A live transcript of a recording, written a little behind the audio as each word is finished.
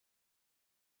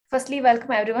Firstly,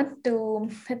 welcome everyone to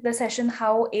the session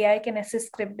How AI Can Assist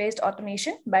Script-Based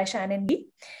Automation by Shannon.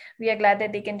 We are glad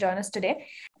that they can join us today.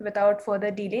 Without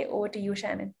further delay, over to you,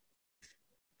 Shannon.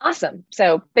 Awesome.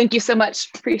 So thank you so much.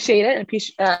 Appreciate it.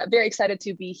 And very excited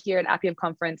to be here at Appium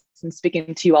conference and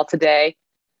speaking to you all today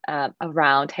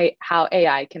around how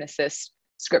AI can assist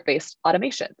script-based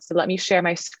automation. So let me share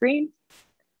my screen.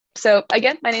 So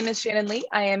again, my name is Shannon Lee.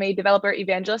 I am a developer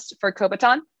evangelist for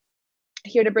Kobaton,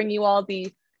 here to bring you all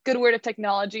the good word of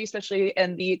technology, especially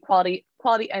in the quality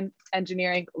and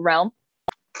engineering realm.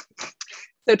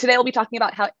 So today we'll be talking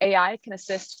about how AI can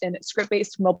assist in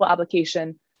script-based mobile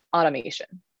application automation.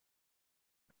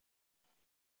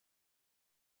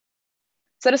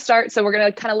 So to start, we're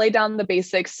going to kind of lay down the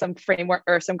basics, some framework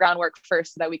or some groundwork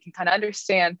first, so that we can kind of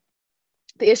understand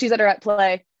the issues that are at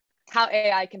play, how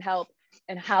AI can help,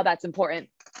 and how that's important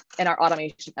in our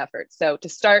automation efforts. So to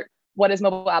start, what is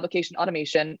mobile application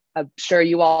automation? I'm sure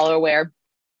you all are aware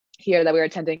here that we're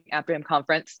attending Appium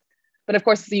conference, but of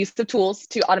course, it's the use of tools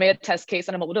to automate a test case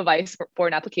on a mobile device for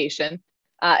an application.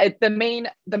 The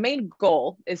main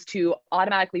goal is to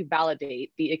automatically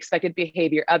validate the expected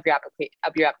behavior of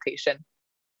your application.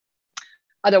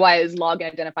 Otherwise, log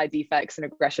and identify defects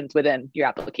and regressions within your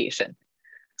application.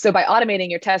 So by automating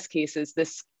your test cases,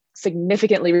 this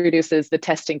significantly reduces the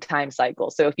testing time cycle.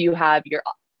 So if you have your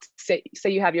say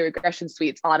you have your regression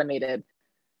suites automated,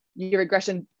 your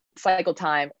regression cycle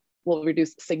time will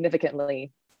reduce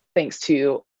significantly thanks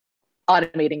to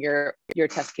automating your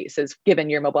test cases given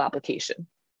your mobile application.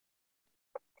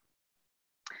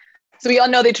 So we all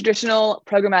know the traditional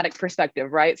programmatic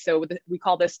perspective, right? So we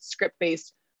call this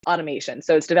script-based automation.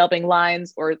 So it's developing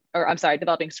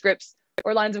developing scripts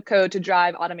or lines of code to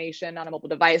drive automation on a mobile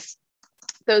device.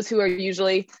 Those who are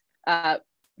usually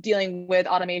dealing with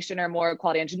automation are more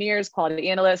quality engineers, quality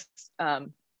analysts.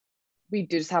 We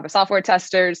do just have software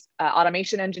testers,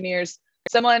 automation engineers,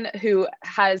 someone who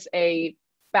has a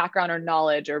background or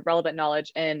knowledge or relevant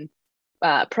knowledge in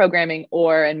programming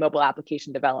or in mobile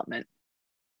application development.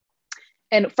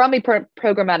 And from a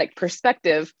programmatic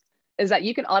perspective is that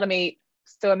you can automate.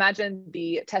 So imagine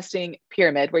the testing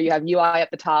pyramid where you have UI at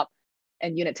the top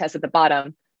and unit tests at the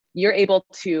bottom. You're able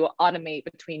to automate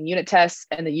between unit tests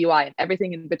and the UI and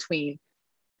everything in between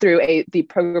through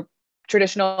the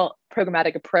traditional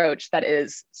programmatic approach that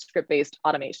is script-based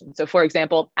automation. So for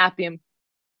example, Appium,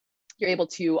 you're able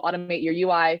to automate your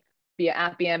UI via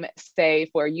Appium. Say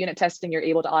for unit testing, you're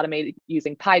able to automate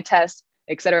using PyTest,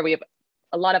 et cetera. We have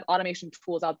a lot of automation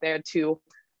tools out there to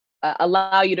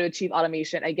allow you to achieve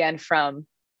automation, again, all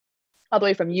the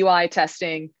way from UI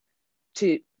testing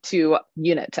to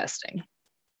unit testing.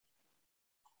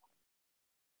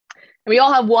 And we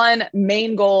all have one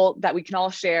main goal that we can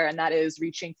all share, and that is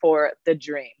reaching for the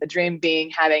dream. The dream being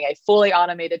having a fully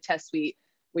automated test suite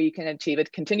where you can achieve a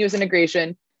continuous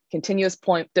integration, continuous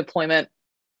deployment.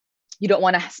 You don't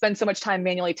want to spend so much time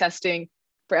manually testing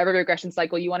for every regression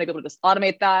cycle. You want to be able to just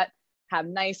automate that, have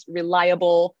nice,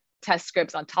 reliable test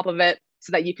scripts on top of it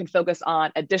so that you can focus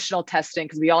on additional testing,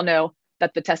 because we all know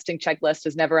that the testing checklist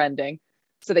is never ending,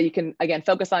 so that you can, again,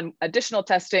 focus on additional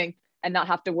testing and not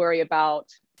have to worry about,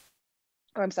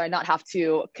 not have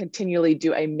to continually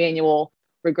do a manual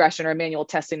regression or manual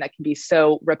testing that can be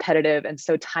so repetitive and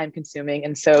so time consuming.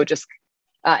 And so just,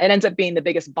 it ends up being the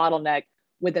biggest bottleneck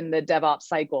within the DevOps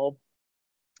cycle,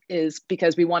 is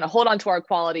because we want to hold on to our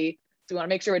quality. So we want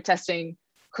to make sure we're testing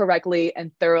correctly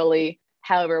and thoroughly.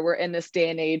 However, we're in this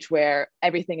day and age where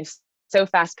everything is so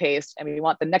fast paced and we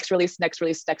want the next release.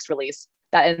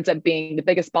 That ends up being the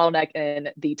biggest bottleneck in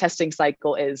the testing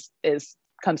cycle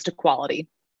comes to quality.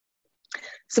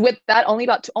 So with that, only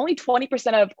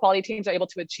 20% of quality teams are able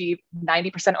to achieve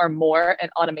 90% or more in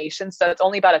automation. So it's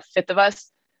only about a fifth of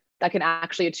us that can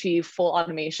actually achieve full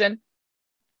automation.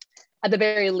 At the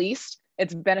very least,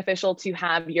 it's beneficial to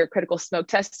have your critical smoke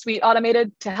test suite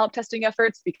automated to help testing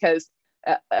efforts, because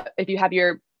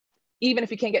even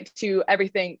if you can't get to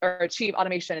everything or achieve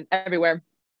automation everywhere,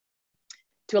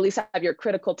 to at least have your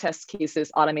critical test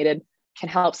cases automated can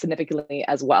help significantly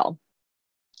as well.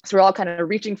 So we're all kind of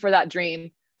reaching for that dream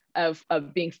of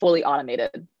being fully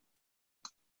automated.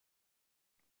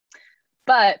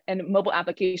 But in mobile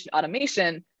application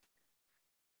automation,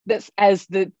 this, as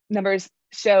the numbers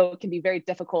show, can be very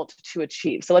difficult to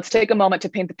achieve. So let's take a moment to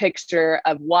paint the picture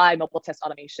of why mobile test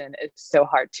automation is so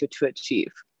hard to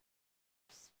achieve.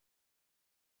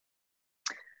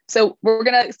 So we're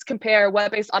going to compare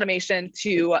web-based automation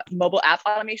to mobile app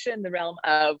automation in the realm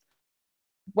of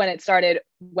when it started,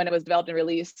 when it was developed and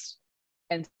released,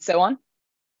 and so on.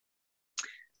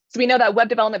 So we know that web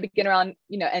development began around,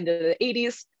 end of the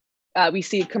 80s. We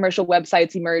see commercial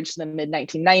websites emerge in the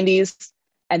mid-1990s,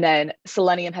 and then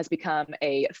Selenium has become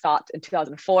a thought in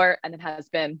 2004, and then has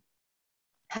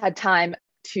had time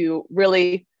to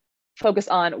really focus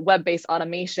on web-based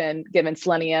automation, given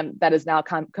Selenium that is now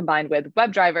combined with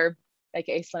WebDriver,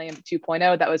 aka Selenium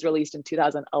 2.0, that was released in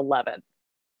 2011.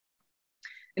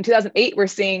 In 2008, we're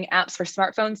seeing apps for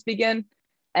smartphones begin,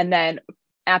 and then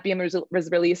Appium was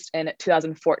released in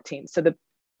 2014. So the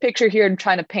picture here I'm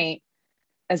trying to paint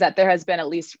is that there has been at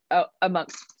least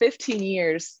amongst 15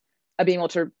 years of being able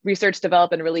to research,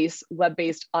 develop, and release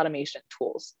web-based automation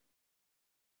tools,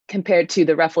 compared to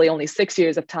the roughly only 6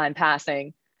 years of time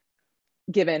passing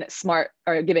given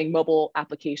mobile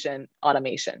application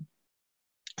automation.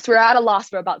 So we're at a loss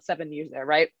for about 7 years there,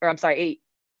 right? Or I'm sorry,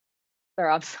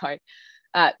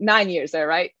 9 years there,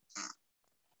 right?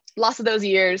 Loss of those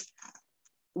years.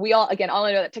 We all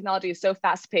know that technology is so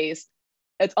fast paced,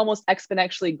 it's almost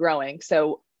exponentially growing.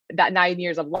 So that 9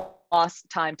 years of lost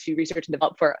time to research and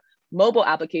develop for mobile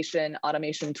application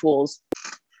automation tools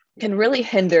can really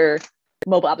hinder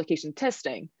mobile application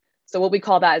testing. So what we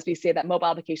call that is we say that mobile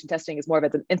application testing is more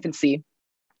of an infancy,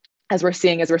 as we're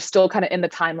still kind of in the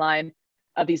timeline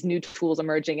of these new tools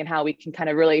emerging and how we can kind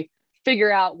of really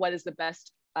figure out what is the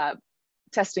best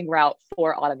testing route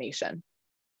for automation.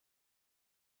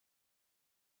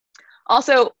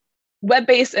 Also,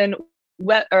 web-based and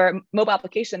mobile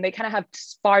application, they kind of have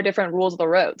far different rules of the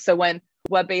road. So when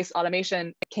web-based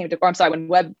automation when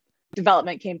web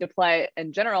development came to play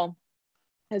in general,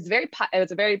 it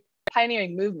was a very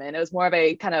pioneering movement. It was more of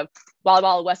a kind of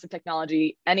wild west of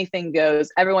technology. Anything goes.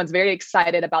 Everyone's very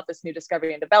excited about this new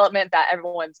discovery and development, that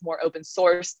everyone's more open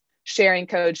source, sharing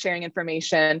code, sharing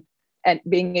information, and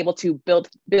being able to build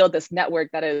this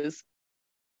network that is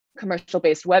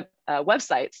commercial-based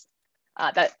websites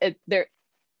they're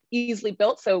easily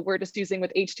built. So we're just using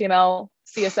with HTML,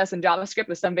 CSS, and JavaScript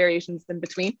with some variations in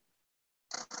between.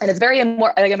 And it's very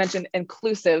more, like I mentioned,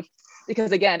 inclusive,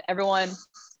 because again, everyone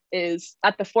is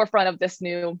at the forefront of this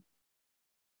new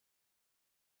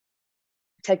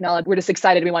technology. We're just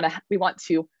excited. We want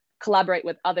to collaborate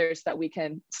with others so that we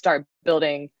can start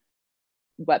building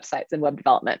websites and web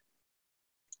development.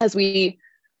 As we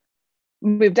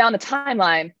move down the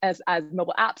timeline, as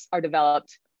mobile apps are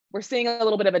developed, we're seeing a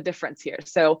little bit of a difference here.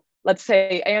 So let's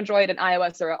say Android and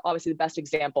iOS are obviously the best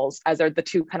examples, as they're the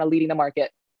two kind of leading the market.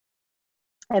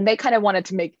 And they kind of wanted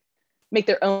to make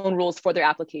their own rules for their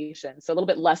application. So a little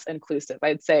bit less inclusive.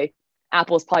 I'd say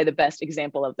Apple is probably the best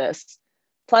example of this.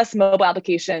 Plus, mobile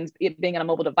applications, it being on a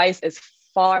mobile device, is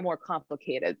far more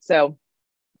complicated. So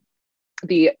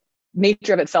the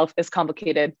nature of itself is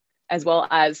complicated, as well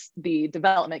as the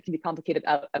development can be complicated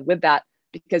with that,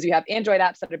 because you have Android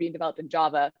apps that are being developed in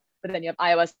Java, but then you have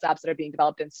iOS apps that are being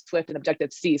developed in Swift and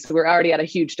Objective-C. So we're already at a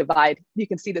huge divide. You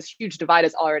can see this huge divide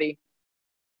is already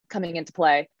coming into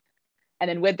play. And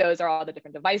then with those are all the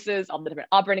different devices, all the different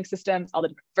operating systems, all the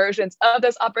different versions of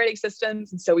those operating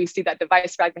systems. And so we see that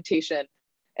device fragmentation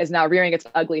is now rearing its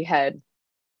ugly head.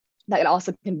 That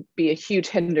also can be a huge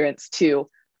hindrance to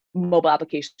mobile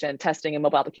application testing and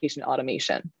mobile application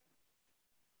automation.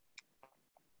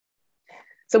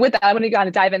 So with that, I'm going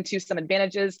to dive into some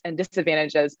advantages and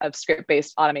disadvantages of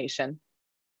script-based automation.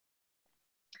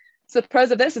 So the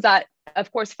pros of this is that,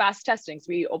 of course, fast testing. So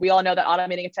we all know that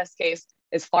automating a test case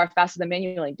is far faster than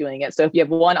manually doing it. So if you have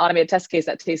one automated test case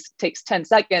that takes 10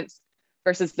 seconds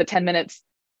versus the 10 minutes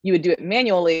you would do it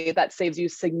manually, that saves you a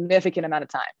significant amount of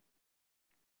time.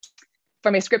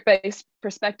 From a script-based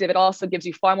perspective, it also gives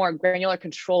you far more granular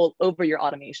control over your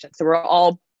automation. So we're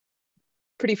all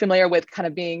pretty familiar with kind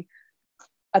of being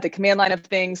at the command line of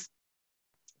things,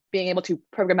 being able to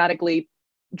programmatically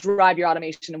drive your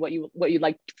automation and what you'd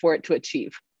like for it to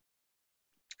achieve.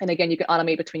 And again, you can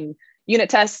automate between unit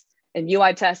tests and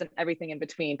UI tests and everything in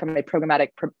between from a programmatic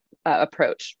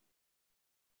approach.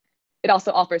 It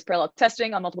also offers parallel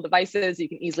testing on multiple devices. You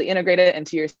can easily integrate it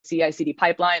into your CI/CD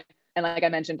pipeline. And like I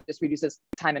mentioned, just reduces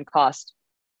time and cost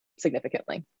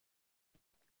significantly.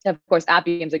 And of course,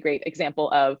 Appium is a great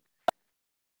example of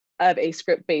a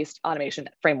script-based automation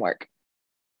framework.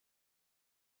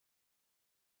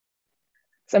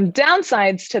 Some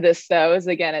downsides to this, though, is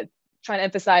again, it's trying to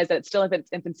emphasize that it's still in its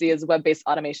infancy as web-based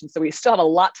automation. So we still have a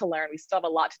lot to learn. We still have a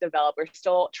lot to develop. We're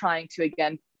still trying to,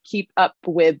 again, keep up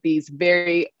with these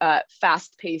very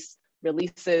fast-paced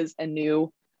releases and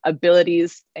new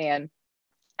abilities, and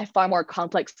a far more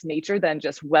complex nature than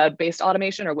just web-based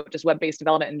automation or just web-based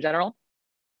development in general.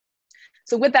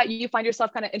 So with that, you find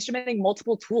yourself kind of instrumenting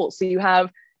multiple tools. So you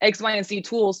have X, Y, and Z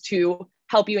tools to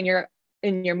help you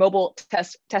in your mobile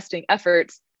testing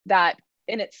efforts that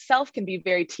in itself can be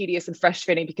very tedious and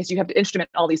frustrating because you have to instrument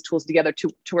all these tools together to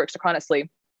work synchronously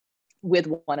with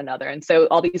one another. And so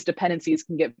all these dependencies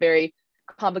can get very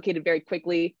complicated very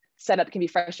quickly. Setup can be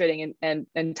frustrating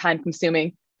and time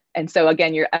consuming. And so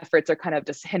again, your efforts are kind of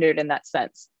just hindered in that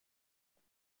sense.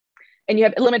 And you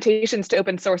have limitations to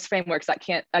open source frameworks that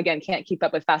can't keep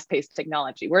up with fast-paced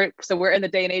technology. We're in the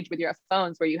day and age with your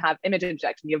phones where you have image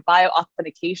injection, you have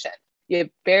bio-authentication, you have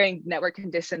varying network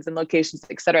conditions and locations,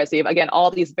 et cetera. So you have, again,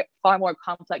 all these far more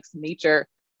complex nature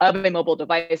of a mobile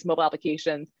device, mobile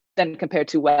applications than compared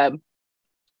to web.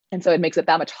 And so it makes it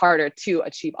that much harder to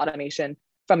achieve automation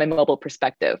from a mobile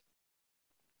perspective.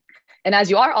 And as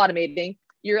you are automating,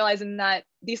 you're realizing that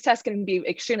these tests can be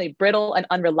extremely brittle and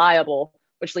unreliable,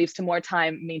 which leads to more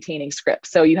time maintaining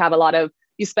scripts. So you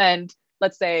spend,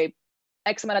 let's say,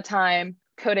 X amount of time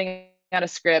coding out a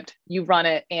script, you run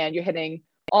it and you're hitting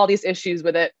all these issues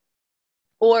with it.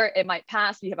 Or it might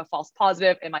pass, you have a false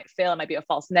positive, it might fail, it might be a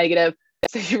false negative.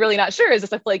 So you're really not sure, is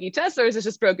this a flaky test or is this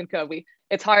just broken code?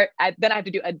 It's hard, then I have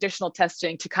to do additional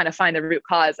testing to kind of find the root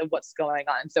cause of what's going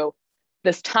on. So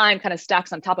this time kind of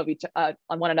stacks on top of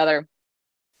on one another,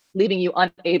 leaving you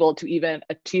unable to even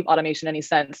achieve automation in any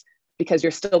sense, because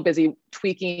you're still busy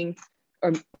tweaking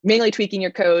or manually tweaking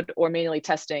your code or manually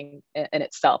testing in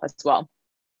itself as well.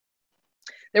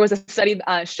 There was a study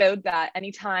showed that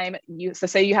anytime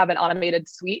say you have an automated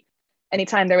suite,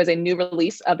 anytime there was a new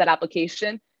release of that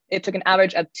application, it took an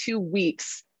average of 2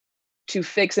 weeks to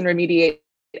fix and remediate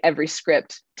every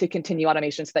script to continue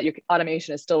automation so that your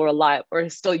automation is still reliable or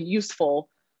is still useful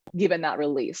given that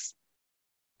release,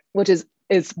 which is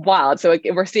wild. So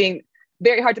we're seeing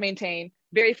very hard to maintain,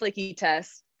 very flaky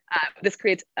tests. This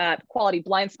creates quality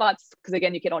blind spots because,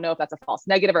 again, you don't know if that's a false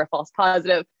negative or a false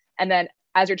positive. And then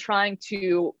as you're trying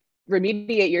to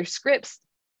remediate your scripts,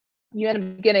 you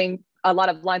end up getting a lot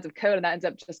of lines of code, and that ends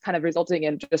up just kind of resulting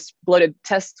in just bloated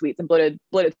test suites and bloated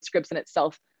scripts in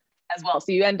itself as well.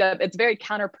 So you end up, it's very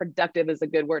counterproductive is a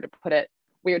good word to put it,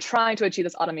 where you're trying to achieve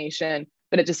this automation,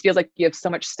 but it just feels like you have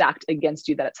so much stacked against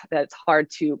you that it's hard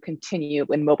to continue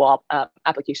in mobile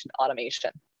application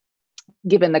automation,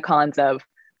 given the cons of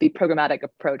the programmatic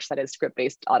approach that is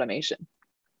script-based automation.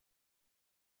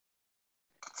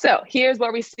 So here's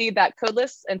where we see that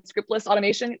codeless and scriptless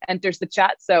automation enters the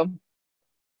chat. So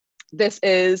this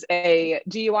is a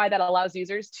GUI that allows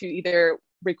users to either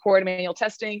record manual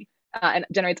testing and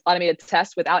generates automated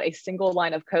tests without a single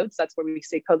line of code. So that's where we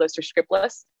say codeless or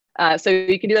scriptless. So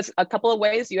you can do this a couple of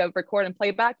ways. You have record and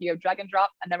playback, you have drag and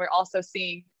drop, and then we're also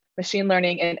seeing machine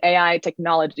learning and AI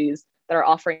technologies that are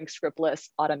offering scriptless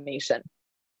automation.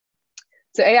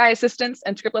 So AI assistance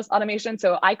and scriptless automation.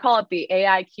 So I call it the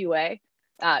AI QA.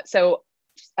 So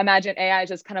imagine AI is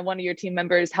just kind of one of your team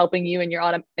members helping you in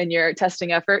your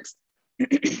testing efforts.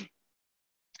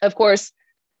 Of course,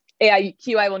 AI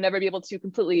QI will never be able to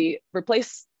completely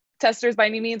replace testers by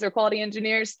any means or quality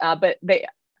engineers, but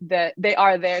they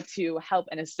are there to help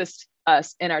and assist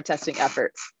us in our testing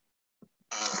efforts.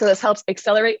 So this helps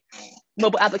accelerate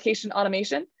mobile application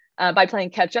automation by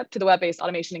playing catch up to the web-based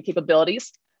automation and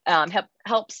capabilities.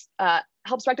 Helps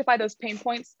rectify those pain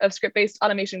points of script-based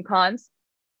automation cons.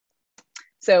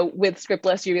 So with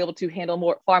scriptless, you're able to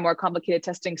handle far more complicated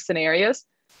testing scenarios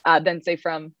than say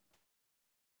from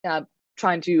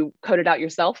trying to code it out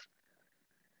yourself.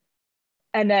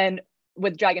 And then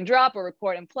with drag and drop or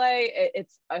record and play,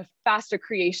 it's a faster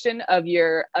creation of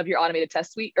your automated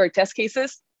test suite or test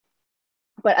cases.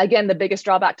 But again, the biggest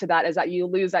drawback to that is that you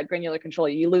lose that granular control.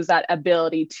 You lose that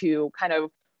ability to kind of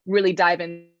really dive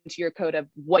into your code of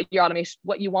what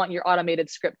you want your automated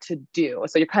script to do.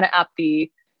 So you're kind of at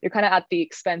the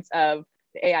expense of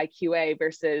the AI QA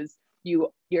versus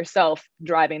you yourself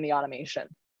driving the automation.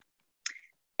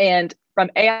 And from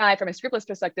a scriptless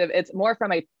perspective, it's more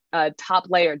from a top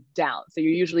layer down. So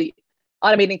you're usually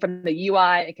automating from the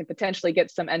UI and can potentially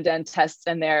get some end-to-end tests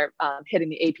in there hitting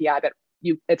the API, but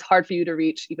it's hard for you to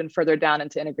reach even further down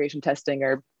into integration testing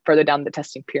or further down the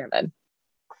testing pyramid.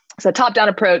 So top-down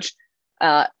approach,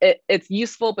 it's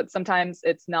useful, but sometimes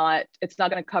it's not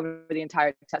going to cover the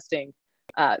entire testing,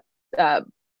 all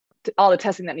the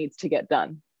testing that needs to get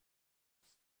done.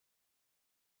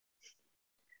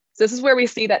 So this is where we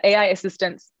see that AI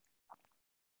assistance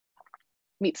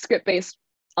meets script-based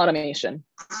automation.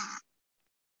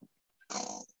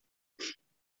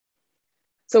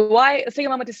 So let's take a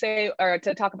moment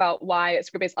to talk about why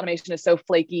script-based automation is so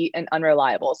flaky and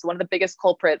unreliable. So one of the biggest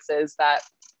culprits is that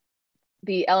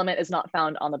the element is not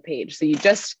found on the page. So you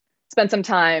just spend some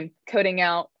time coding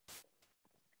out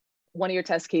one of your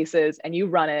test cases and you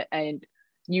run it and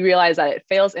you realize that it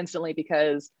fails instantly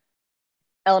because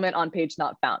element on page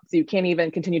not found. So you can't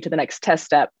even continue to the next test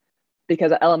step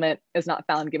because the element is not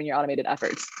found given your automated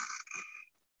efforts.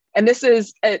 And this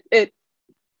is,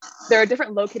 there are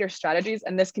different locator strategies,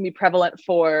 and this can be prevalent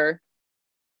for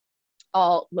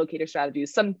all locator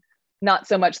strategies. Some not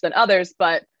so much than others,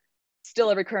 but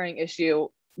still a recurring issue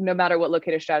no matter what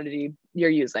locator strategy you're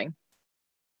using.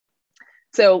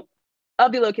 So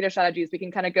of the locator strategies, we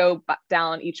can kind of go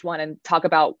down each one and talk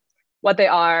about what they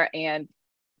are and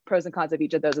pros and cons of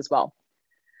each of those as well.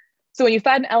 So when you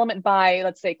find an element by,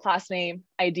 let's say, class name,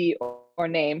 ID, or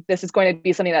name, this is going to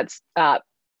be something that's,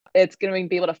 it's going to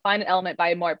be able to find an element by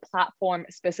a more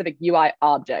platform-specific UI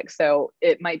object. So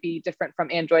it might be different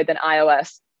from Android than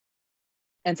iOS.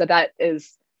 And so that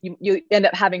is, you end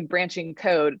up having branching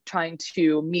code trying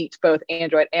to meet both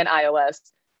Android and iOS,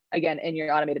 again, in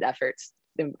your automated efforts.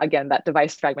 And again, that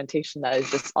device fragmentation, that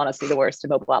is just honestly the worst in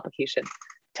mobile application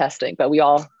testing, but we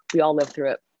all live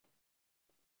through it.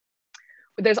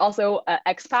 There's also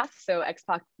XPath. So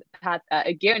XPath,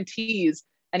 it guarantees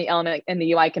any element in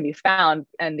the UI can be found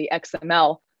and the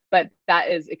XML, but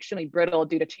that is extremely brittle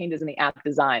due to changes in the app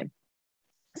design.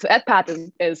 So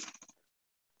XPath is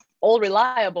all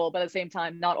reliable, but at the same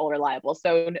time, not all reliable.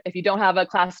 So if you don't have a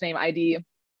class name ID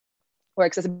or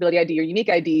accessibility ID or unique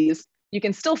IDs, you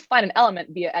can still find an element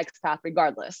via XPath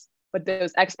regardless. But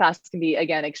those XPaths can be,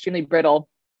 again, extremely brittle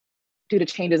due to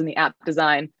changes in the app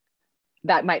design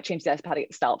that might change the XPath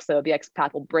itself. So the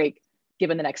XPath will break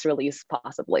given the next release,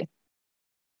 possibly.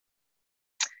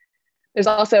 There's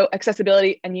also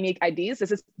accessibility and unique IDs.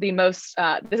 This is the most,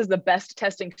 this is the best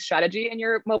testing strategy in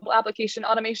your mobile application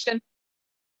automation.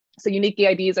 So unique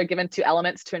IDs are given to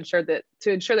elements to ensure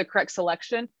the correct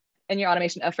selection in your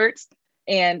automation efforts.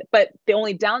 But the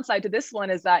only downside to this one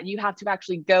is that you have to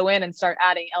actually go in and start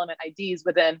adding element IDs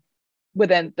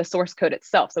within the source code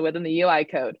itself, so within the UI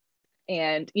code.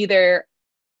 And either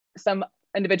some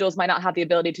individuals might not have the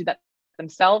ability to do that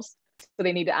themselves, so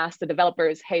they need to ask the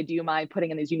developers, hey, do you mind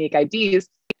putting in these unique IDs?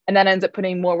 And that ends up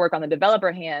putting more work on the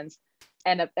developer hands,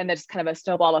 and there's kind of a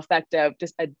snowball effect of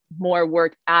just more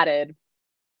work added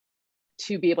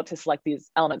to be able to select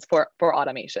these elements for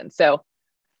automation. So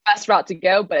best route to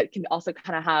go, but it can also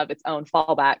kind of have its own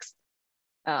fallbacks.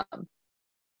 And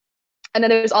then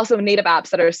there's also native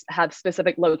apps that have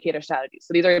specific locator strategies.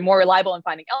 So these are more reliable in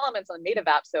finding elements on native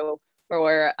apps. So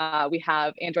where we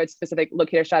have Android specific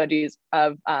locator strategies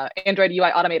of Android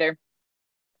UI Automator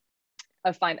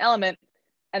of find element.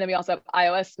 And then we also have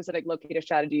iOS specific locator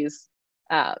strategies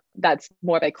that's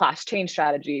more of a class change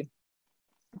strategy.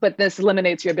 But this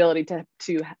eliminates your ability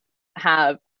to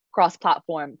have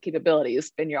cross-platform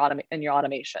capabilities in your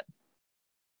automation.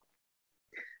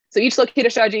 So each locator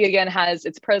strategy, again, has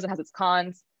its pros and has its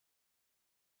cons.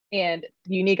 And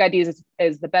unique IDs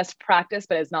is the best practice,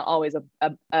 but it's not always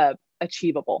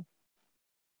achievable.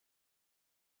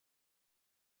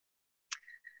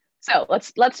 So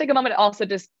let's take a moment also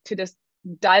to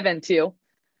dive into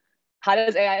how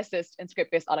does AI assist in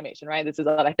script-based automation, right? This is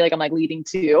what I feel like I'm like leading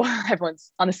to.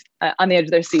 Everyone's on the edge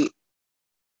of their seat.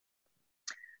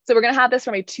 So we're going to have this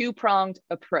from a two-pronged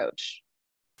approach.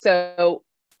 So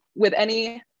with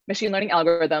any machine learning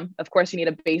algorithm, of course, you need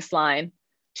a baseline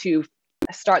to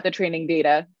start the training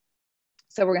data.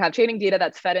 So we're going to have training data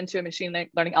that's fed into a machine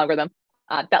learning algorithm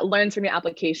that learns from your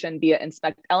application via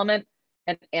inspect element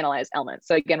and analyze element.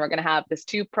 So again, we're going to have this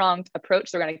two-pronged approach.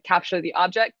 So we're going to capture the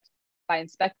object by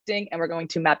inspecting, and we're going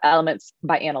to map elements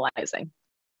by analyzing.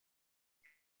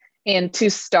 And to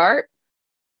start,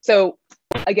 so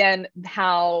again,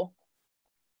 how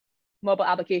mobile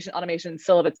application automation is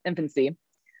still of its infancy.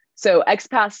 So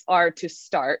XPaths are to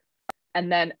start,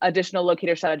 and then additional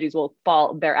locator strategies will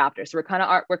fall thereafter. So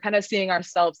we're kind of seeing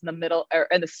ourselves in the middle or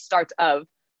in the start of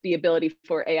the ability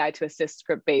for AI to assist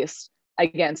script-based,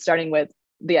 again, starting with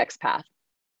the XPath.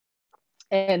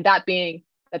 And that being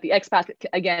that the XPath,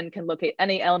 again, can locate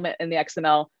any element in the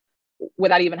XML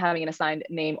without even having an assigned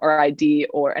name or ID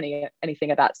or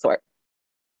anything of that sort.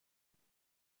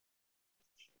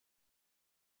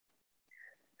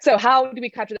 So how do we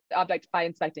capture the object by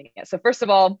inspecting it? So first of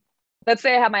all, let's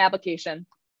say I have my application,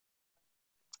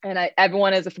 and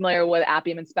everyone is familiar with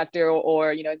Appium inspector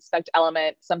or inspect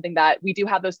element, something that we do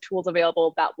have those tools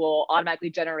available that will automatically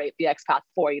generate the XPath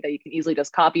for you that you can easily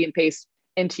just copy and paste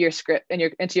into your script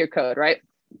into your code, right?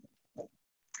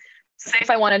 Say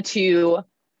if I wanted to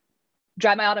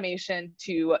drive my automation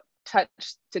to tap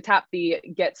the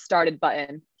get started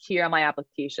button here on my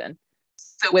application.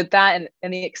 So with that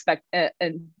and the inspect,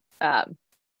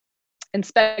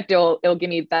 it'll give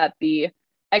me that the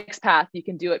XPath, you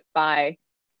can do it by,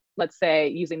 let's say,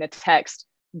 using the text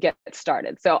get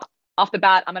started. So off the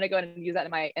bat, I'm going to go ahead and use that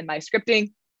in my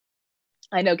scripting.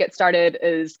 I know get started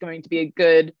is going to be a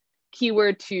good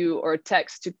keyword or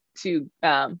text to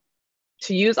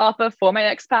use off of for my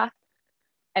XPath.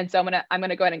 And so I'm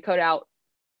gonna go ahead and code out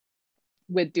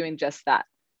with doing just that.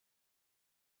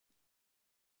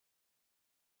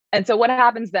 And so what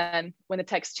happens then when the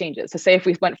text changes? So say if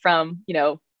we went from,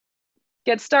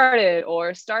 get started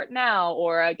or start now,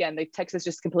 or again, the text is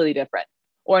just completely different,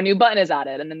 or a new button is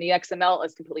added, and then the XML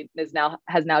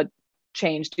has now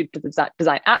changed due to the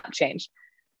design app change.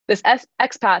 This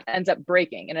XPath ends up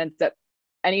breaking, and ends up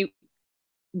any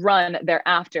run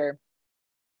thereafter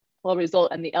will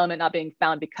result in the element not being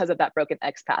found because of that broken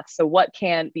XPath. So what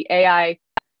can the AI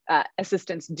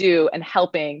assistants do in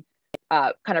helping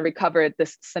kind of recover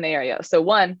this scenario? So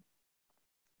one,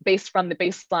 based from the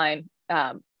baseline,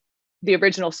 the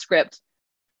original script,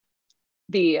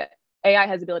 the AI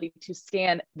has the ability to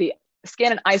scan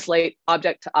and isolate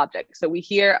object to object. So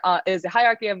here is the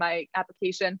hierarchy of my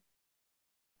application,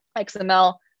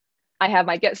 XML. I have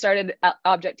my get started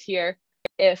object here.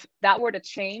 If that were to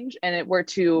change and it were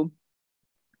to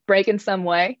break in some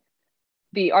way,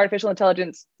 the artificial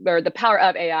intelligence or the power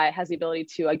of AI has the ability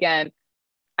to, again,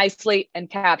 isolate and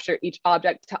capture each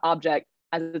object to object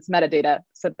as its metadata,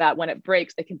 so that when it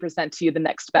breaks, it can present to you the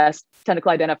next best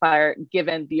technical identifier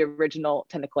given the original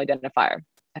technical identifier,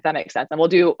 if that makes sense. And I'll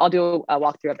do a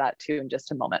walkthrough of that too in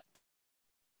just a moment.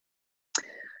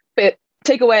 But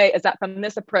takeaway is that from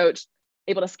this approach,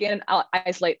 able to scan and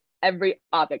isolate every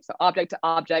object, so object to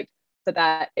object, so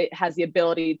that it has the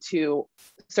ability to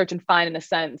search and find, in a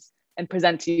sense, and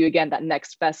present to you again that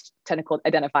next best technical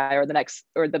identifier,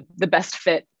 or the best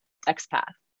fit XPath.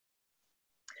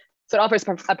 So it offers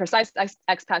a precise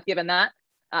XPath given that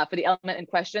for the element in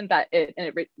question, that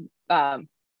it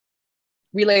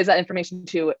relays that information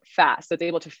to fast. So it's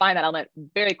able to find that element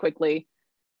very quickly,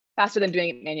 faster than doing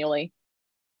it manually.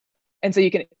 And so you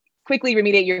can quickly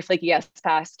remediate your flaky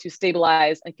XPaths to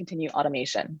stabilize and continue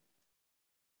automation.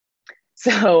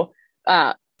 So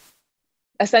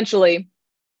essentially,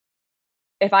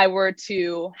 if I were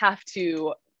to have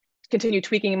to continue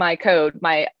tweaking my code,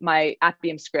 my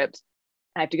Appium script,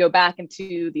 I have to go back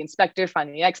into the inspector,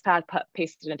 find the XPath,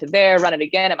 paste it into there, run it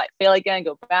again. It might fail again,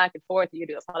 go back and forth. You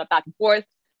do a lot of back and forth,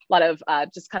 a lot of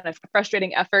just kind of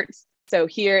frustrating efforts. So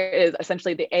here is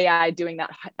essentially the AI doing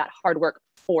that hard work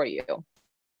for you.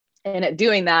 And at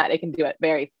doing that, it can do it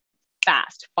very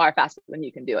fast, far faster than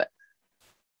you can do it.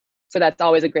 So that's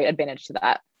always a great advantage to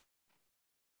that.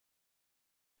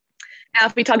 Now,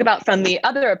 if we talk about from the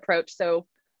other approach, so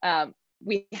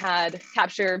we had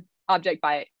capture object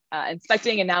by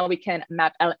inspecting, and now we can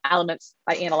map elements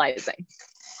by analyzing.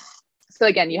 So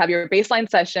again, you have your baseline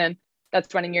session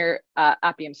that's running your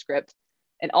Appium script,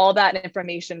 and all that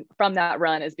information from that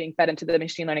run is being fed into the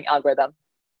machine learning algorithm.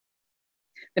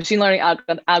 The machine learning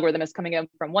algorithm is coming in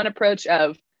from one approach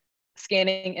of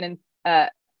scanning and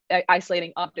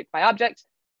isolating object by object,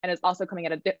 and is also coming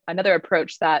at another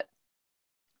approach that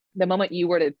the moment you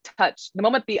were to the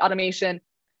moment the automation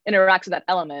interacts with that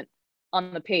element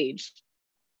on the page,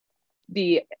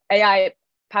 the AI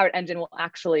powered engine will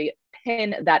actually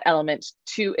pin that element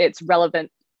to its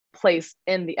relevant place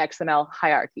in the XML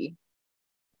hierarchy.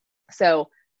 So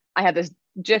I have this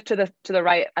GIF to the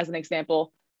right as an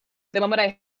example. The moment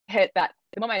I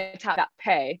tap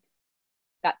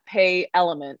that pay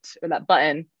element, or that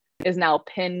button, is now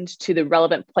pinned to the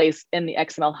relevant place in the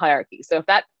XML hierarchy. So if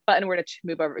that button were to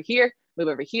move over here, move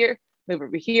over here, move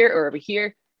over here, or over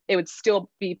here, it would still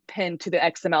be pinned to the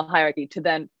XML hierarchy to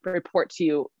then report to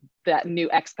you that new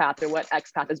XPath, or what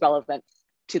XPath is relevant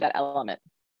to that element.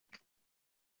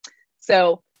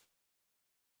 So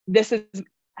this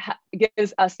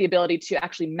gives us the ability to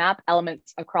actually map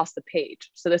elements across the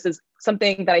page. So this is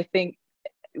something that I think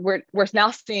we're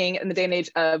now seeing in the day and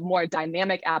age of more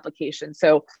dynamic applications.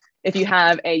 So if you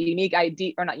have a unique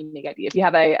ID, or not unique ID, if you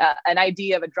have an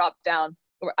ID of a drop down,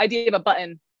 or ID of a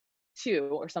button 2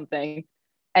 or something,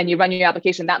 and you run your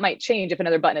application, that might change if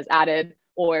another button is added,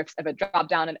 or if a drop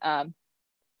down and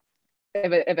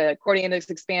if an accordion is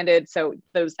expanded. So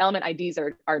those element IDs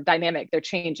are dynamic, they're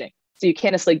changing. So you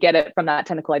can't necessarily get it from that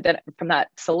technical identity, from that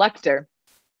selector.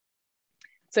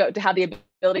 So to have the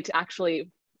ability to actually,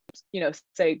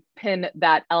 say pin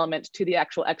that element to the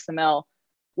actual XML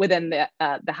within the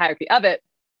hierarchy of it,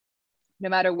 no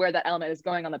matter where that element is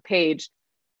going on the page,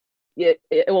 it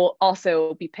will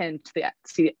also be pinned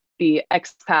to the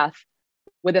XPath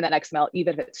within that XML,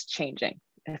 even if it's changing,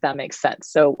 if that makes sense.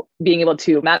 So being able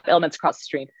to map elements across the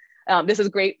screen. This is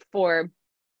great for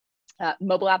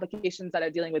mobile applications that are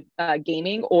dealing with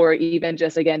gaming, or even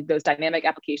just, again, those dynamic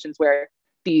applications where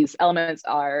these elements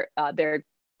are, their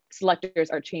selectors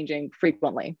are changing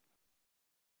frequently.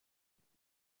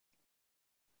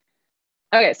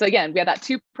 Okay, so again, we have that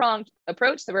two-pronged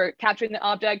approach. So we're capturing the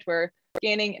object, we're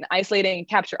scanning and isolating and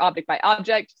capture object by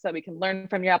object so we can learn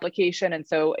from your application. And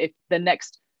so if the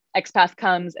next XPath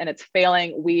comes and it's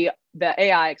failing, the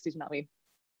AI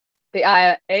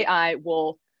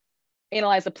will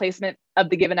analyze the placement of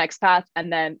the given XPath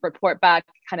and then report back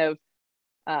kind of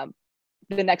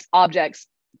the next objects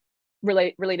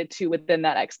related to within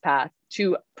that XPath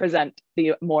to present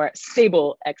the more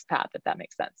stable XPath, if that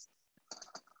makes sense.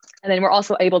 And then we're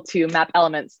also able to map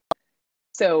elements.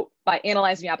 So by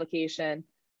analyzing the application,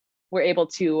 we're able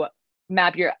to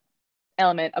map your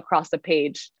element across the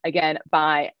page, again,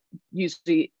 by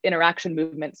usually interaction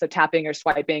movement. So tapping or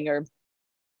swiping or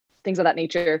things of that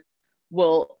nature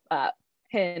will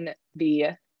pin the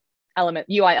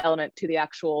UI element to the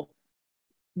actual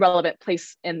relevant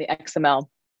place in the XML.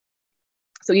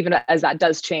 So even as that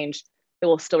does change, it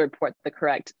will still report the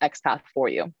correct XPath for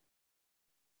you.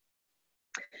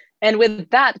 And with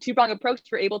that two-pronged approach,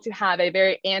 we're able to have a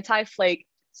very anti-flake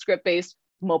script-based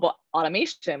mobile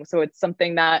automation. So it's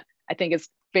something that I think is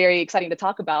very exciting to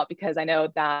talk about, because I know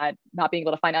that not being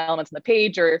able to find elements on the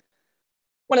page or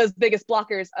one of those biggest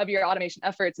blockers of your automation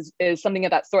efforts is something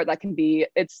of that sort that can be,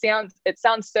 it sounds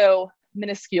so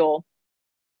minuscule,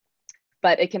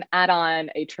 but it can add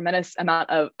on a tremendous amount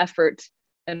of effort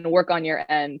and work on your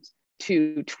end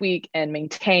to tweak and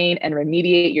maintain and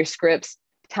remediate your scripts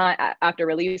time after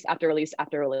release, after release,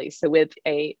 after release. So with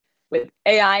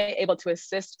AI able to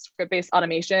assist script-based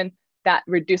automation, that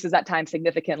reduces that time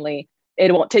significantly.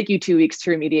 It won't take you 2 weeks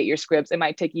to remediate your scripts. It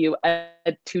might take you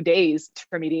 2 days to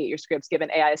remediate your scripts given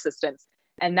AI assistance.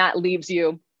 And that leaves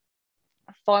you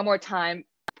far more time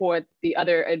for the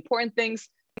other important things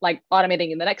like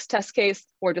automating in the next test case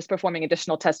or just performing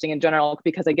additional testing in general,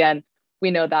 because again,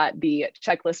 we know that the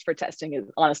checklist for testing is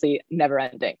honestly never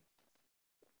ending.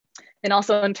 And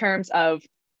also in terms of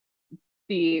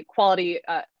the quality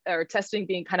or testing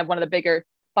being kind of one of the bigger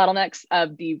bottlenecks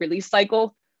of the release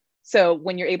cycle. So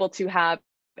when you're able to have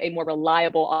a more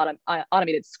reliable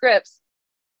automated scripts,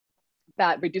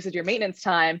 that reduces your maintenance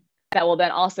time, that will then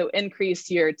also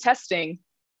increase your testing,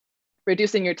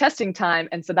 reducing your testing time.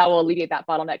 And so that will alleviate that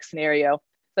bottleneck scenario so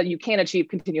that you can achieve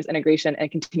continuous integration and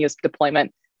continuous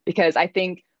deployment. Because I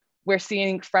think we're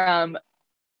seeing from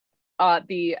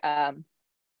the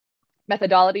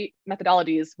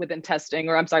methodologies within testing,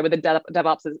 or I'm sorry, within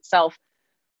DevOps itself,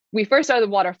 we first started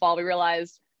the waterfall, we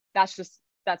realized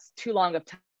that's too long of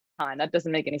time. That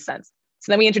doesn't make any sense.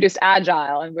 So then we introduced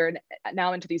Agile, and we're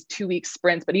now into these 2-week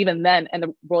sprints. But even then, in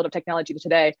the world of technology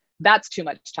today, that's too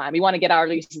much time. We want to get our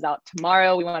releases out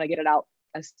tomorrow. We want to get it out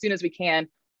as soon as we can,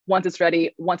 once it's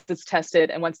ready, once it's tested,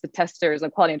 and once the testers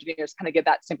and quality engineers kind of get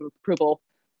that simple approval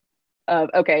of,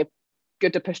 okay,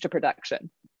 good to push to production.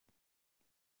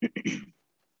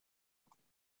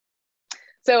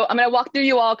 So I'm going to walk through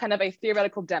you all kind of a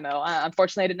theoretical demo.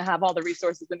 Unfortunately, I didn't have all the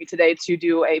resources with me today to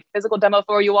do a physical demo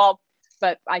for you all,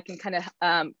 but I can kind of,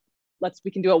 we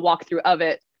can do a walkthrough of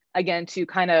it again to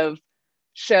kind of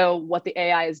show what the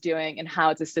AI is doing and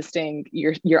how it's assisting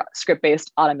your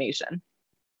script-based automation.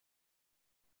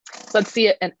 So let's see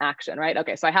it in action, right?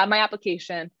 Okay, so I have my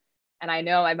application and I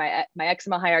know I have my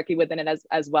XML hierarchy within it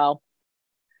as well.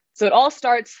 So it all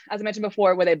starts, as I mentioned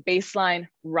before, with a baseline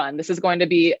run. This is going to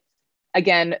be,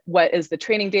 again, what is the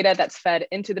training data that's fed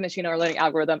into the machine learning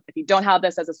algorithm. If you don't have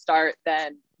this as a start,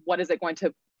 then how is it going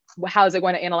to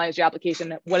analyze your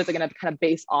application? What is it going to kind of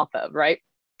base off of, right?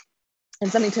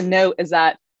 And something to note is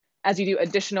that as you do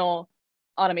additional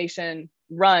automation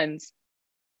runs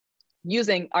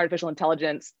using artificial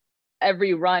intelligence,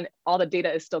 every run, all the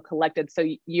data is still collected. So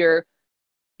your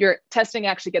testing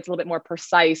actually gets a little bit more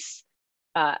precise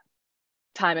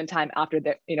time and time after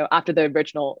the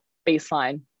original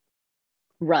baseline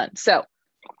run. So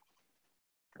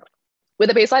with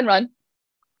a baseline run,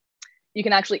 you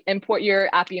can actually import your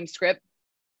Appium script,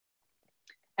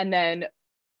 and then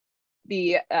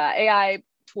the AI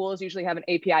tools usually have an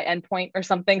API endpoint or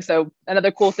something. So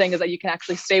another cool thing is that you can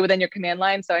actually stay within your command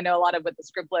line. So I know a lot of with the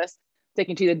scriptless,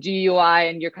 taking to the GUI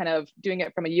and you're kind of doing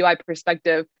it from a UI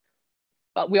perspective,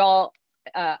 but we all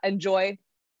enjoy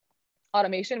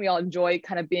automation. We all enjoy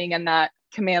kind of being in that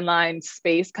command line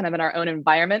space, kind of in our own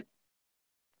environment.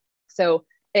 So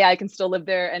AI can still live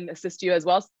there and assist you as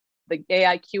well. The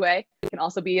AI QA can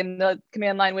also be in the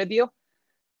command line with you.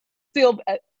 So you'll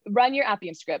run your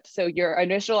Appium script. So your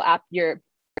initial app,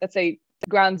 let's say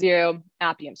ground zero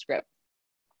Appium script.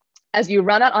 As you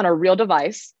run it on a real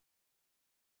device,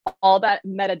 all that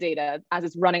metadata as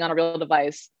it's running on a real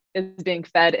device is being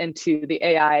fed into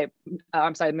the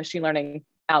machine learning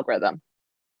algorithm.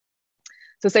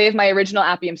 So say if my original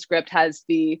Appium script has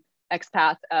the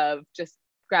XPath of just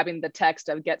grabbing the text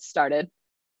of get started,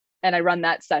 and I run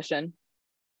that session,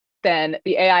 then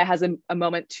the AI has a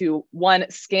moment to, one,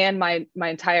 scan my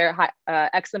entire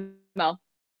XML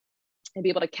and be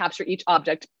able to capture each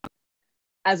object,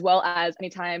 as well as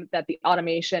anytime that the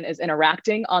automation is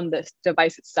interacting on the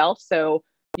device itself. So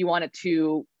you want it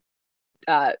to,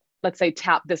 let's say,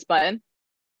 tap this button.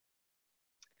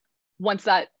 Once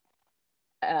that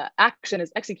action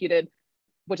is executed,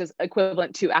 which is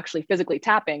equivalent to actually physically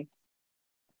tapping,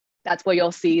 that's where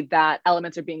you'll see that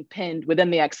elements are being pinned within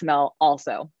the XML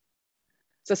also.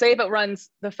 So say if it runs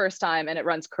the first time and it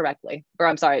runs correctly, or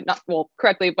I'm sorry, not well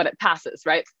correctly, but it passes,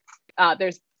 right?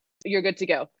 You're good to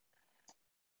go.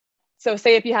 So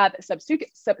say if you have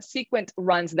subsequent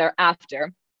runs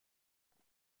thereafter,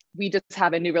 we just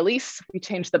have a new release. We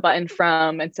change the button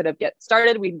from, instead of get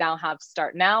started, we now have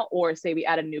start now, or say we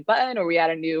add a new button, or we add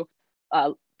a new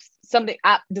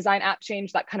design app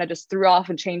change that kind of just threw off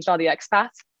and changed all the XPaths.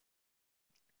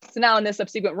 So now in this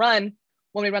subsequent run,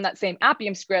 when we run that same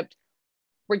Appium script,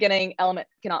 we're getting element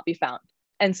cannot be found.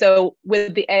 And so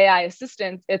with the AI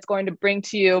assistant, it's going to bring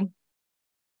to you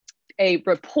a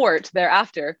report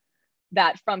thereafter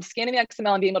that from scanning the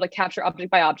XML and being able to capture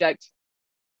object by object,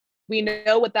 we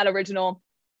know what that original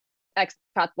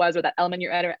XPath was, or that element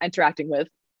you're interacting with.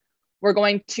 We're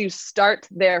going to start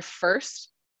there first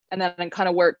and then kind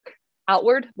of work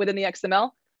outward within the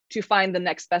XML to find the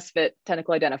next best fit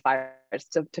technical identifiers,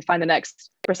 to find the next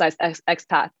precise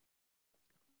XPath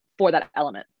for that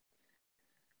element.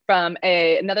 From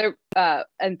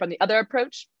the other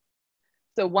approach,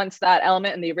 so once that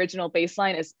element in the original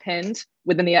baseline is pinned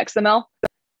within the XML,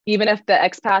 even if the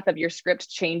XPath of your script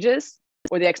changes,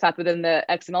 or the XPath within the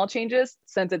XML changes,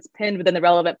 since it's pinned within the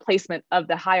relevant placement of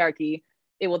the hierarchy,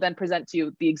 it will then present to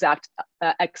you the exact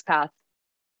XPath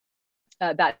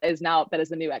that is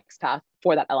the new XPath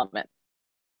for that element.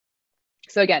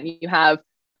 So again, you have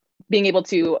being able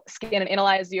to scan and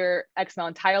analyze your XML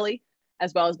entirely,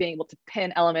 as well as being able to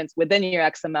pin elements within your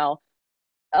XML,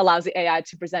 allows the AI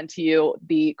to present to you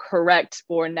the correct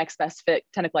or next best fit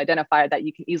technical identifier that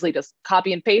you can easily just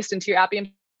copy and paste into your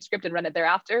Appium script and run it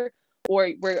thereafter, or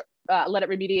let it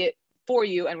remediate for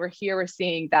you. And we're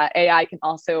seeing that AI can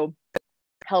also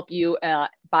help you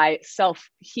by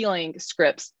self-healing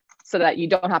scripts, so that you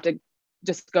don't have to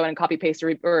just go in and copy paste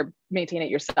or maintain it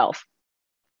yourself.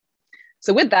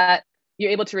 So with that,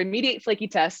 you're able to remediate flaky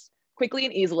tests quickly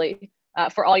and easily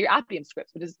for all your Appium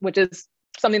scripts, which is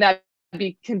something that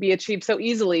can be achieved so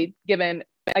easily given,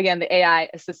 again, the AI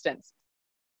assistance.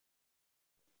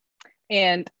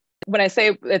 And when I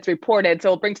say it's reported, so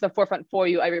it'll bring to the forefront for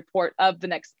you a report of the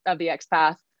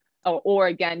XPath, or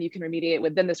again, you can remediate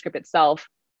within the script itself.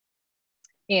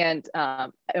 And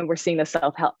we're seeing the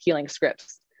self-healing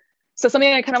scripts. So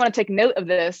something I kind of want to take note of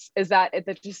this is that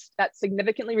that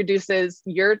significantly reduces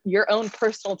your own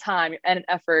personal time and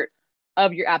effort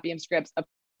of your Appium scripts, of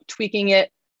tweaking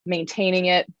it, maintaining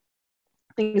it.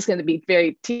 Things it's going to be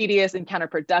very tedious and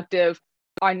counterproductive,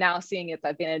 are now seeing its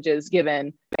advantages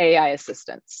given AI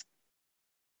assistance.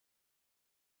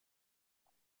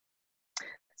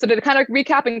 So to kind of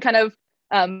recap and kind of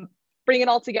bring it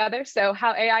all together. So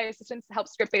how AI assistance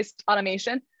helps script-based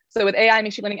automation. So with AI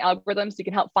machine learning algorithms, you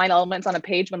can help find elements on a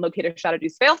page when locator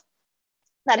strategies fail.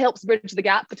 That helps bridge the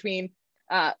gap between,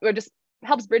 or just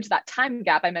helps bridge that time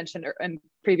gap I mentioned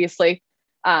previously,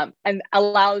 and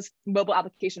allows mobile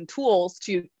application tools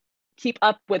to keep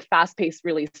up with fast-paced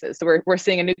releases. So we're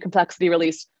seeing a new complexity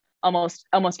release almost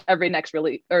every next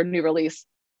release or new release.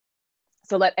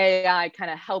 So let AI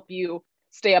kind of help you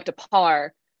stay up to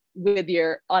par with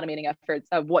your automating efforts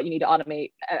of what you need to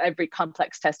automate at every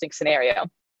complex testing scenario.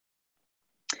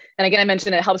 And again, I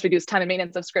mentioned it helps reduce time and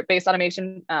maintenance of script-based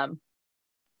automation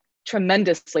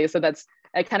tremendously. So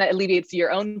it kind of alleviates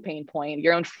your own pain point,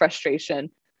 your own frustration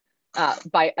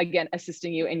by, again,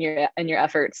 assisting you in your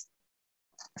efforts.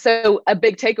 So a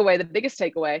big takeaway, the biggest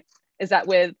takeaway, is that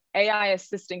with AI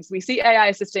assisting, so we see AI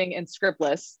assisting in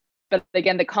scriptless, but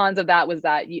again, the cons of that was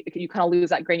that you kind of lose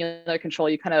that granular control.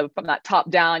 You kind of, from that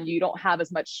top down, you don't have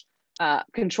as much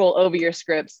control over your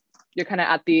scripts. You're kind of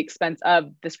at the expense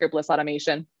of the scriptless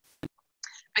automation.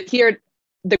 But here,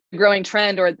 the growing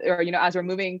trend, or as we're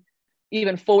moving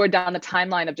even forward down the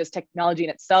timeline of just technology in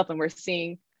itself, and we're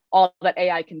seeing all that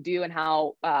AI can do and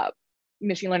how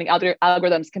machine learning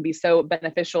algorithms can be so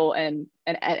beneficial in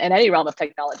any realm of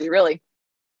technology, really.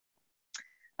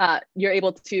 You're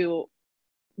able to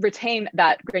retain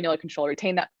that granular control,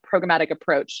 retain that programmatic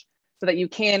approach. so that you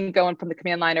can go in from the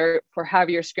command line or for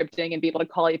however you're scripting and be able to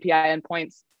call API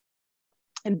endpoints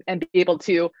and be able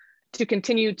to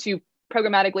continue to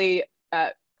programmatically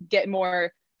get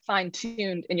more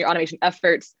fine-tuned in your automation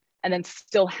efforts, and then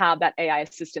still have that AI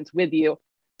assistance with you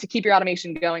to keep your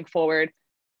automation going forward,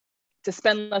 to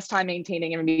spend less time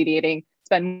maintaining and remediating,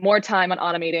 spend more time on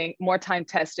automating, more time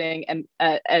testing,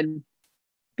 and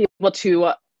be able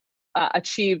to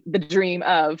achieve the dream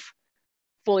of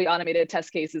fully automated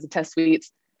test cases and test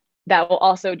suites that will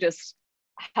also just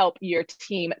help your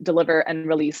team deliver and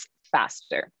release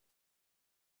faster.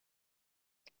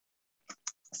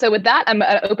 So with that, I'm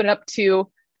going to open it up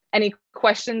to any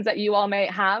questions that you all may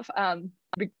have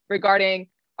regarding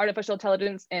artificial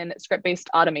intelligence and script-based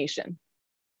automation.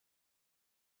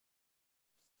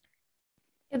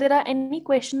 If there are any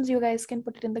questions, you guys can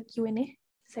put it in the Q&A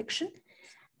section.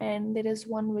 And there is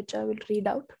one which I will read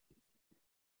out.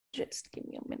 Just give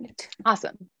me a minute.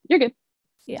 Awesome. You're good.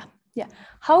 Yeah.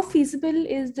 How feasible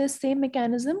is the same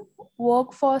mechanism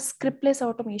work for scriptless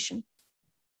automation?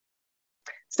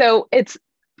 So it's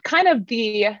kind of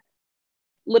the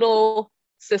little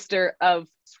sister of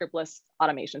scriptless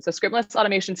automation. So scriptless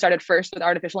automation started first with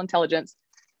artificial intelligence.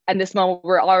 And this moment,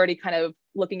 we're already kind of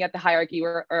looking at the hierarchy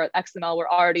or XML. We're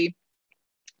already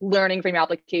learning from your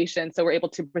application. So we're able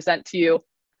to present to you,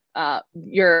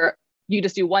 you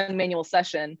just do one manual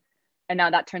session, and now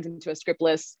that turns into a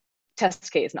scriptless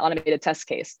test case, an automated test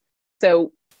case.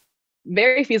 So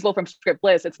very feasible from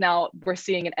scriptless. It's now we're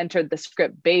seeing it enter the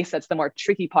script base. That's the more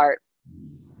tricky part.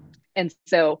 And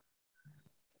so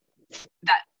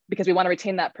that, because we want to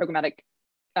retain that programmatic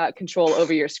control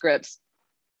over your scripts.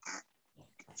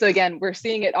 So again, we're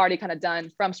seeing it already kind of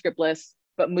done from scriptless,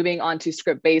 but moving on to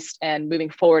script-based and moving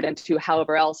forward into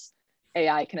however else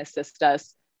AI can assist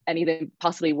us, and even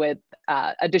possibly with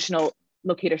additional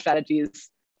locator strategies,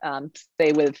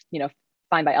 say with,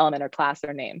 find by element or class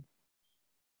or name.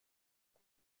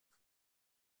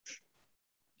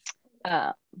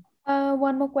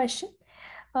 One more question.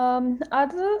 Are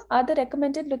the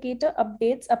recommended locator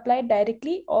updates applied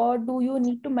directly, or do you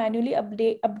need to manually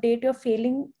update your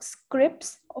failing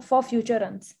scripts for future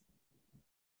runs?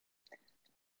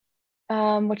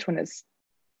 Which one is?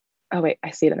 Oh wait,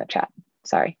 I see it in the chat.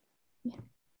 Sorry. Yeah.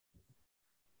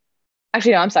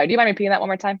 Actually, no, I'm sorry. Do you mind repeating that one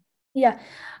more time? Yeah.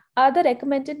 Are the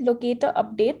recommended locator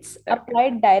updates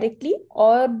applied directly,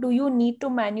 or do you need to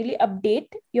manually update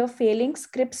your failing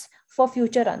scripts for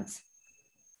future runs?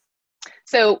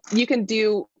 So you can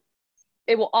do,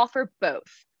 it will offer both.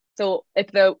 So if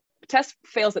the test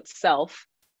fails itself,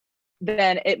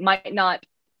 then it might not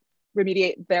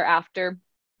remediate thereafter,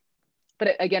 but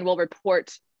it, again, will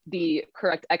report the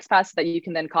correct XPath that you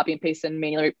can then copy and paste and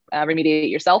manually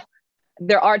remediate yourself.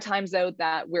 There are times though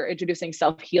that we're introducing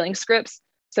self-healing scripts,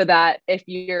 so that if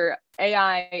your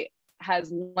AI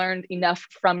has learned enough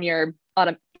from your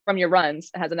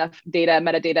runs, has enough data,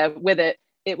 metadata with it,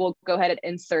 it will go ahead and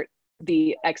insert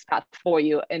the XPath for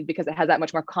you, and because it has that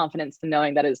much more confidence in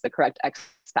knowing that is the correct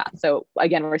XPath. So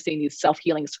again, we're seeing these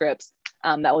self-healing scripts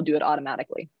that will do it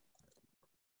automatically.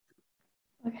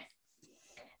 Okay.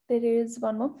 There is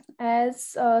one more.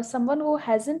 As someone who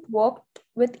hasn't worked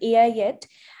with AI yet,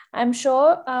 I'm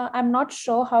not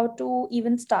sure how to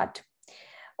even start.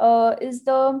 Is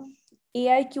the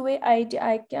AI QA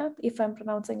idea, if I'm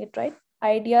pronouncing it right,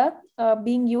 idea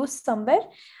being used somewhere?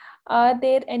 Are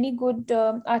there any good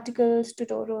articles,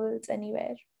 tutorials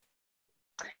anywhere?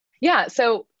 Yeah,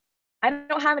 so I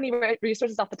don't have any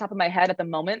resources off the top of my head at the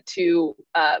moment to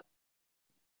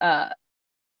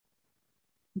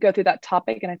go through that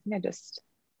topic, and I think I just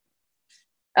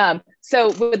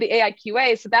so with the AI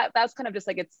QA, so that's kind of just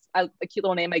like, it's a cute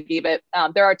little name I gave it.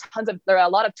 There are a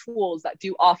lot of tools that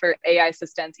do offer AI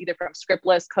assistance, either from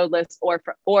scriptless, codeless,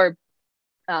 or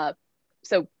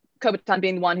so Cobaton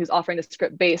being the one who's offering the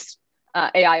script-based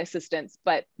AI assistance,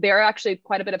 but there are actually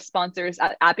quite a bit of sponsors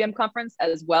at Appium conference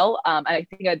as well. And I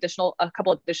think a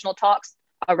couple additional talks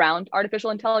around artificial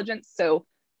intelligence. So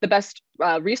the best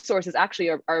resources actually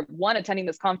are one, attending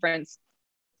this conference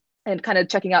and kind of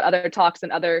checking out other talks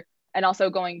and also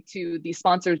going to the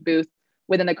sponsors booth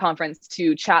within the conference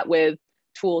to chat with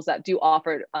tools that do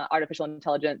offer artificial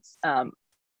intelligence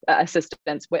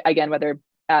assistance, again, whether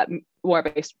more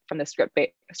based from the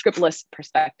scriptless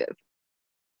perspective.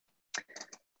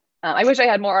 I wish I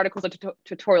had more articles or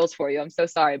tutorials for you. I'm so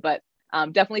sorry, but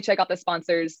definitely check out the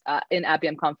sponsors in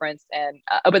Appium conference and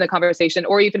open the conversation.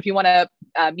 Or even if you want to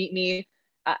meet me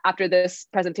after this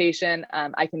presentation,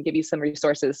 I can give you some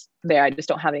resources there. I just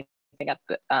don't have anything at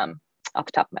the, off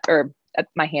the top of at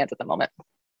my hands at the moment.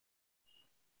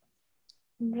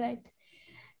 Right.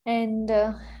 And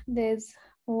there's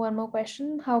One more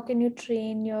question. How can you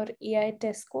train your AI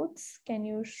test codes? Can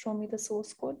you show me the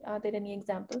source code? Are there any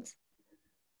examples?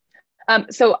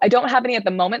 So I don't have any at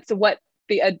the moment. So what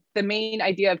the main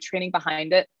idea of training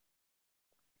behind it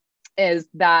is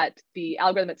that the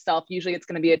algorithm itself, usually it's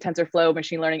going to be a TensorFlow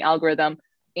machine learning algorithm.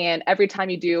 And every time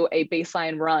you do a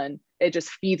baseline run, it just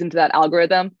feeds into that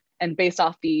algorithm. And based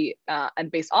off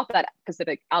that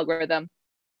specific algorithm,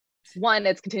 one,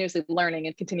 it's continuously learning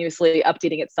and continuously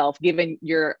updating itself, given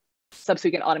your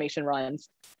subsequent automation runs.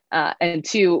 And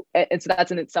two, and so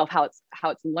that's in itself how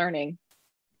it's learning.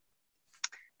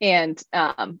 And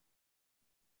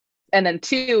then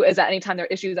two is that anytime there are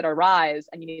issues that arise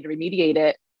and you need to remediate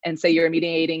it, and say you're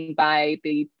remediating by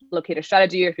the locator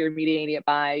strategy, or if you're remediating it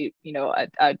by,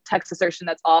 a text assertion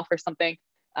that's off or something,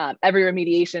 every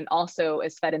remediation also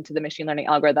is fed into the machine learning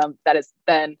algorithm that is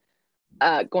then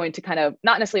going to kind of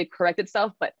not necessarily correct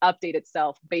itself, but update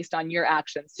itself based on your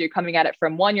actions. So you're coming at it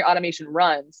from one, your automation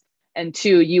runs, and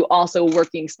two, you also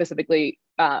working specifically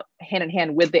hand in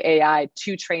hand with the AI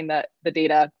to train the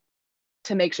data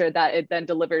to make sure that it then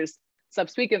delivers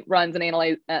subsequent runs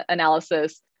and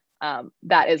analysis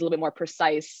that is a little bit more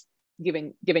precise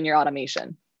given your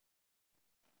automation.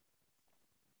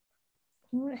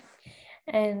 All right.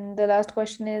 And the last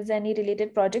question is, any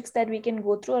related projects that we can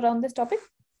go through around this topic?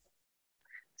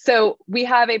 So we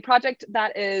have a project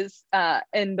that is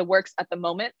in the works at the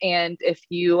moment. And if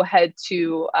you head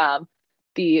to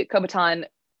the Kobaton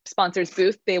sponsors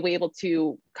booth, they will be able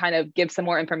to kind of give some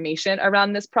more information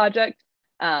around this project.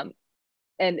 But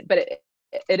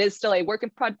it is still a work in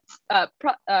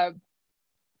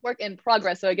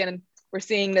progress. So again, we're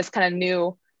seeing this kind of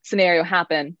new scenario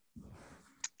happen.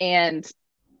 And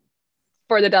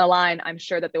further down the line, I'm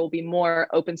sure that there will be more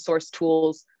open source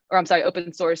tools, or I'm sorry,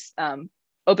 open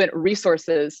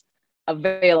resources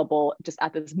available. Just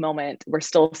at this moment, we're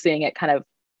still seeing it kind of,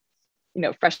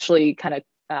 freshly kind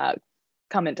of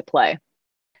come into play.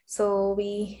 So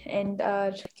we end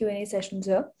our Q&A sessions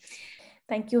here.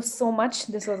 Thank you so much.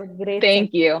 This was a great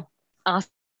Thank you.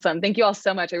 Awesome. Thank you all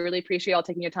so much. I really appreciate y'all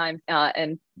taking your time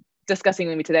and discussing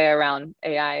with me today around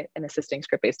AI and assisting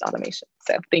script-based automation.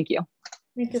 So thank you.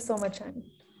 Thank you so much, Shannon.